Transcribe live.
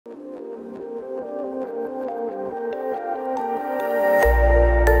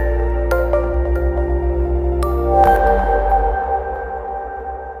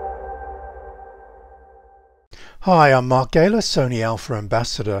Hi, I'm Mark Gaylor, Sony Alpha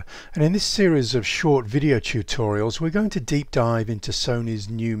Ambassador, and in this series of short video tutorials we're going to deep dive into Sony's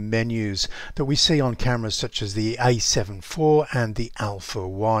new menus that we see on cameras such as the A7 IV and the Alpha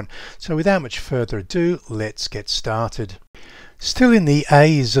 1. So without much further ado, let's get started. Still in the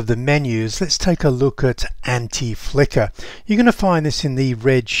A's of the menus, let's take a look at anti-flicker. You're going to find this in the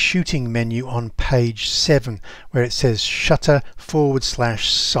red shooting menu on page 7 where it says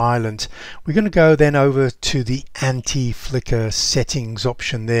shutter/silent. We're going to go then over to the anti-flicker settings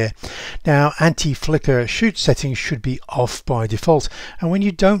option there. Now anti-flicker shoot settings should be off by default, and when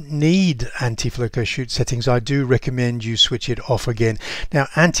you don't need anti-flicker shoot settings I do recommend you switch it off again. Now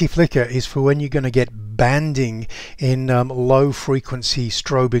anti-flicker is for when you're going to get banding in low frequency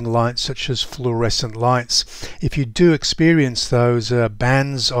strobing lights such as fluorescent lights. If you do experience those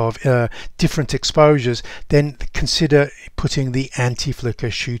bands of different exposures, then consider putting the anti-flicker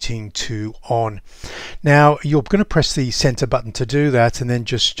shooting to on. Now you're going to press the center button to do that, and then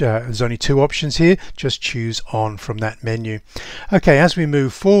just there's only two options here, just choose on from that menu. Okay, as we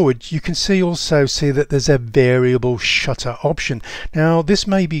move forward you can also see that there's a variable shutter option. Now this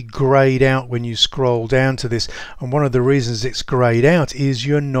may be grayed out when you scroll down to this, and one of the reasons it's grayed out is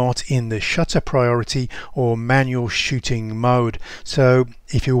you're not in the shutter priority or manual shooting mode. So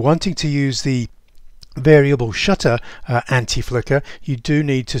if you're wanting to use the variable shutter anti-flicker, you do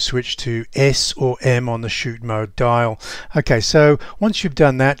need to switch to S or M on the shoot mode dial. Okay, so once you've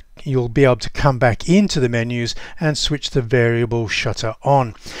done that, you'll be able to come back into the menus and switch the variable shutter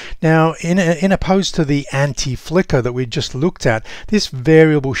on. Now in opposed to the anti-flicker that we just looked at, this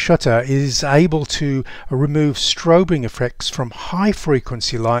variable shutter is able to remove strobing effects from high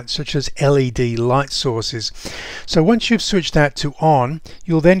frequency lights such as LED light sources. So once you've switched that to on,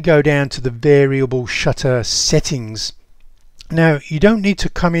 you'll then go down to the variable shutter settings. Now you don't need to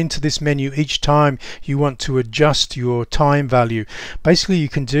come into this menu each time you want to adjust your time value. Basically you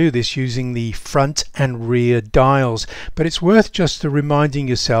can do this using the front and rear dials, but it's worth just reminding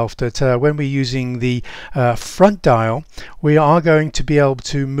yourself that when we're using the front dial, we are going to be able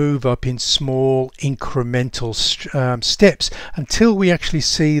to move up in small incremental steps until we actually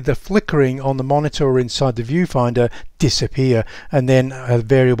see the flickering on the monitor or inside the viewfinder disappear, and then a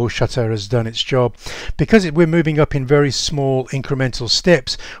variable shutter has done its job. Because we're moving up in very small incremental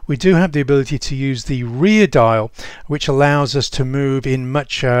steps, we do have the ability to use the rear dial, which allows us to move in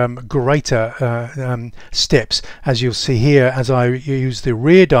much greater steps. As you'll see here, as I use the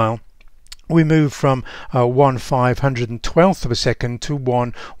rear dial, we move from 1/512th of a second to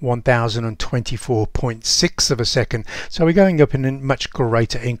 1/1024.6 of a second. So we're going up in much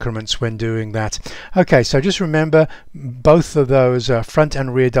greater increments when doing that. Okay, so just remember both of those front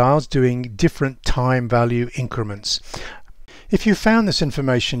and rear dials doing different time value increments. If you found this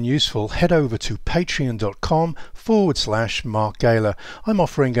information useful, head over to patreon.com/Mark Gaylor. I'm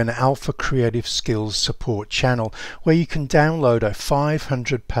offering an Alpha Creative Skills support channel where you can download a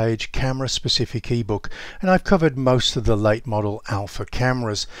 500-page camera-specific ebook, and I've covered most of the late model Alpha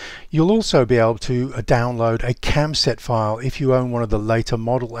cameras. You'll also be able to download a camset file if you own one of the later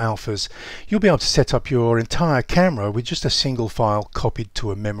model Alphas. You'll be able to set up your entire camera with just a single file copied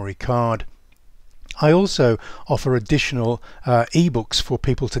to a memory card. I also offer additional ebooks for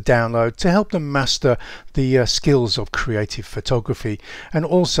people to download to help them master the skills of creative photography, and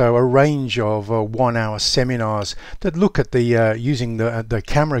also a range of 1-hour seminars that look at the using the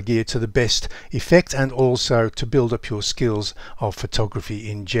camera gear to the best effect, and also to build up your skills of photography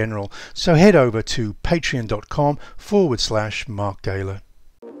in general. So head over to patreon.com/Mark Gaylor.